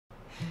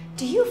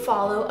Do you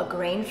follow a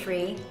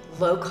grain-free,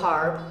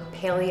 low-carb,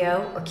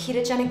 paleo, or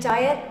ketogenic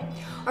diet?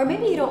 Or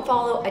maybe you don't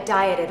follow a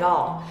diet at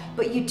all,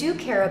 but you do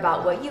care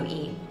about what you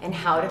eat and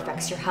how it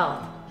affects your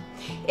health.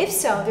 If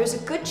so, there's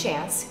a good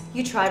chance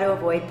you try to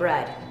avoid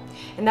bread.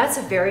 And that's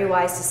a very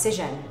wise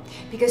decision,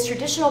 because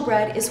traditional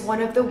bread is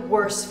one of the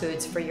worst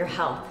foods for your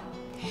health.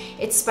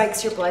 It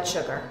spikes your blood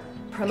sugar,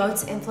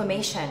 promotes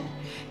inflammation,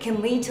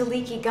 can lead to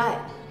leaky gut,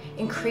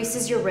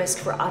 increases your risk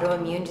for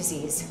autoimmune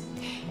disease.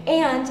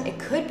 And it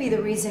could be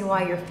the reason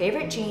why your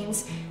favorite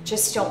jeans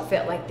just don't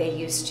fit like they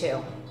used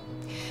to.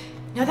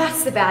 Now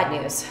that's the bad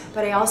news,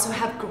 but I also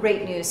have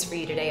great news for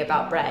you today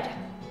about bread.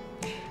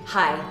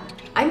 Hi,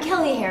 I'm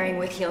Kelly Herring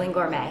with Healing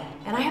Gourmet,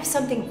 and I have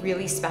something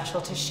really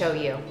special to show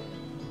you.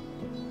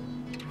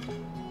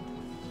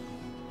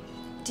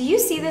 Do you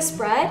see this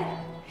bread?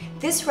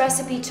 This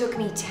recipe took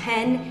me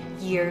 10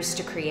 years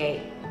to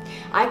create.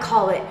 I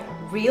call it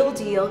Real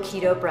Deal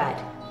Keto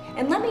Bread,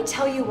 and let me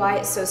tell you why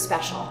it's so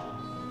special.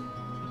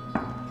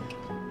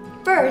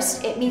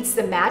 First, it meets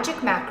the magic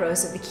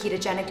macros of the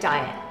ketogenic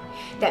diet.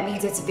 That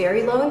means it's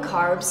very low in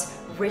carbs,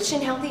 rich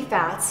in healthy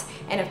fats,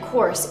 and of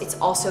course, it's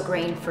also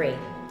grain-free.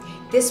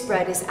 This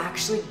bread is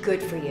actually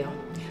good for you,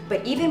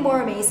 but even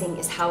more amazing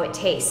is how it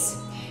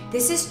tastes.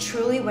 This is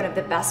truly one of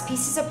the best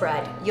pieces of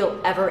bread you'll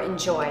ever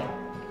enjoy.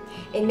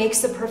 It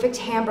makes the perfect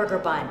hamburger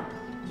bun.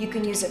 You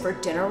can use it for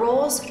dinner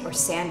rolls or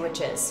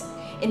sandwiches.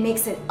 It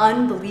makes an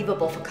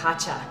unbelievable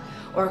focaccia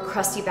or a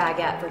crusty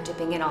baguette for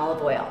dipping in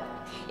olive oil.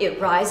 It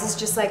rises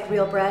just like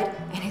real bread,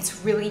 and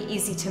it's really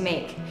easy to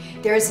make.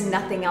 There is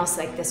nothing else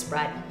like this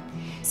bread.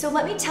 So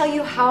let me tell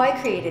you how I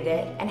created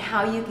it and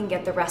how you can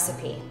get the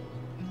recipe.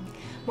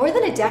 More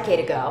than a decade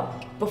ago,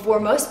 before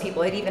most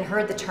people had even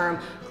heard the term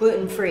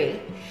gluten-free,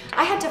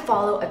 I had to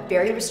follow a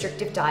very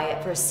restrictive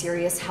diet for a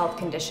serious health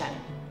condition.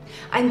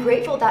 I'm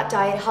grateful that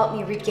diet helped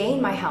me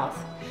regain my health,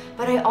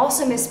 but I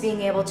also miss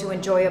being able to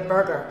enjoy a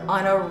burger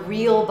on a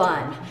real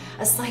bun,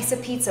 a slice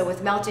of pizza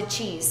with melted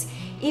cheese,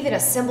 even a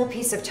simple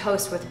piece of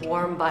toast with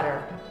warm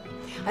butter.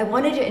 I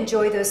wanted to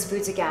enjoy those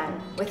foods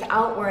again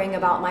without worrying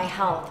about my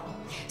health.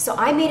 So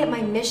I made it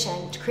my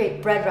mission to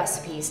create bread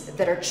recipes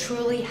that are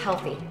truly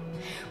healthy.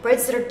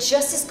 Breads that are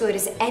just as good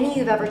as any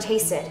you've ever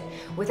tasted,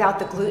 without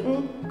the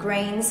gluten,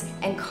 grains,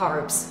 and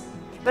carbs.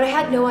 But I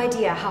had no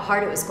idea how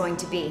hard it was going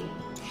to be.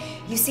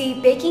 You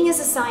see, baking is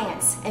a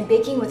science, and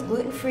baking with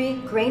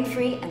gluten-free,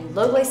 grain-free, and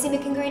low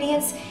glycemic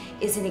ingredients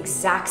is an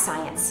exact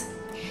science.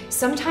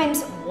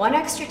 Sometimes one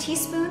extra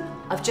teaspoon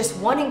of just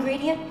one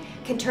ingredient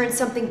can turn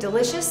something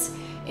delicious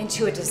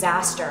into a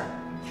disaster.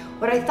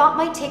 What I thought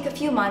might take a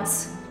few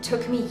months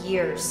took me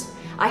years.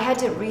 I had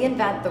to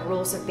reinvent the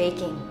rules of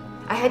baking.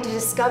 I had to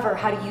discover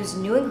how to use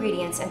new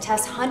ingredients and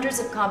test hundreds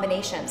of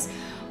combinations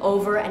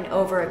over and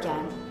over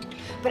again.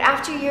 But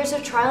after years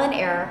of trial and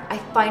error, I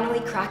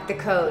finally cracked the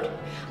code.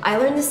 I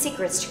learned the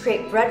secrets to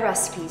create bread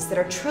recipes that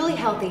are truly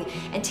healthy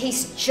and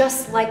taste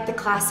just like the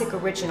classic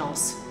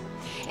originals.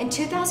 In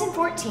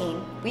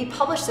 2014, we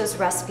published those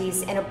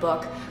recipes in a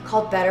book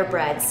called Better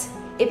Breads.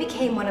 It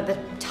became one of the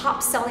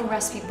top-selling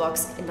recipe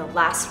books in the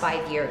last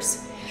 5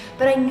 years.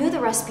 But I knew the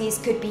recipes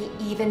could be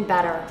even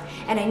better,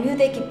 and I knew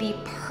they could be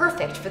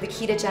perfect for the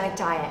ketogenic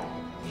diet.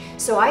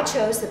 So I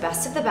chose the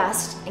best of the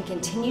best and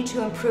continued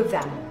to improve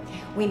them.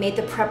 We made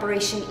the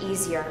preparation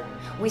easier.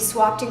 We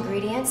swapped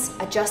ingredients,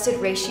 adjusted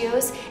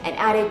ratios, and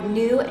added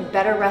new and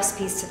better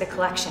recipes to the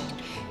collection,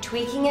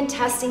 tweaking and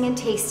testing and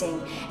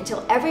tasting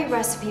until every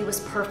recipe was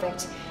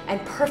perfect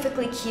and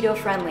perfectly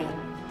keto-friendly.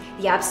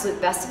 The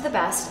absolute best of the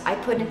best I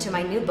put into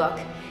my new book,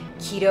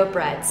 Keto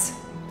Breads.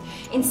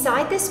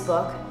 Inside this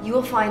book, you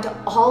will find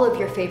all of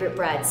your favorite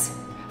breads,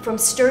 from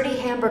sturdy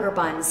hamburger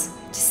buns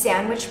to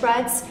sandwich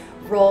breads,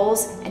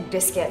 rolls, and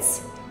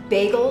biscuits,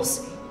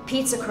 bagels,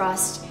 pizza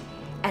crust,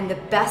 and the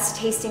best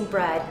tasting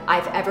bread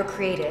I've ever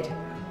created,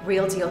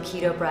 Real Deal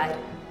Keto Bread.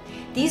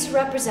 These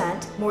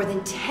represent more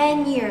than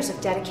 10 years of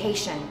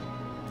dedication.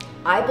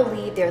 I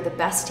believe they're the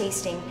best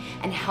tasting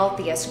and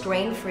healthiest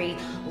grain-free,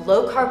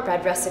 low-carb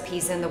bread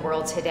recipes in the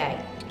world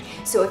today.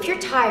 So if you're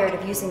tired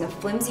of using a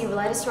flimsy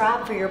lettuce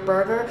wrap for your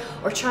burger,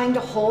 or trying to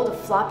hold a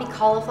floppy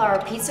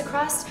cauliflower pizza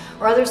crust,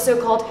 or other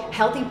so-called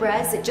healthy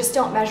breads that just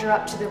don't measure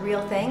up to the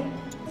real thing,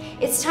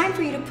 it's time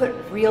for you to put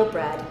real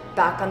bread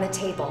back on the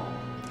table.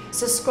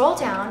 So scroll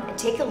down and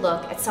take a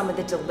look at some of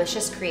the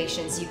delicious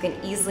creations you can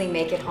easily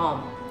make at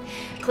home.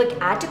 Click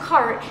Add to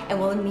Cart and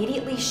we'll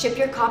immediately ship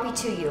your copy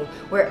to you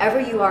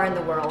wherever you are in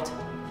the world.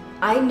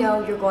 I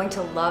know you're going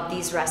to love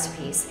these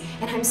recipes,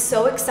 and I'm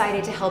so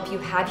excited to help you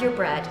have your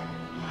bread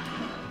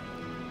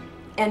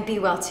and be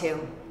well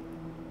too.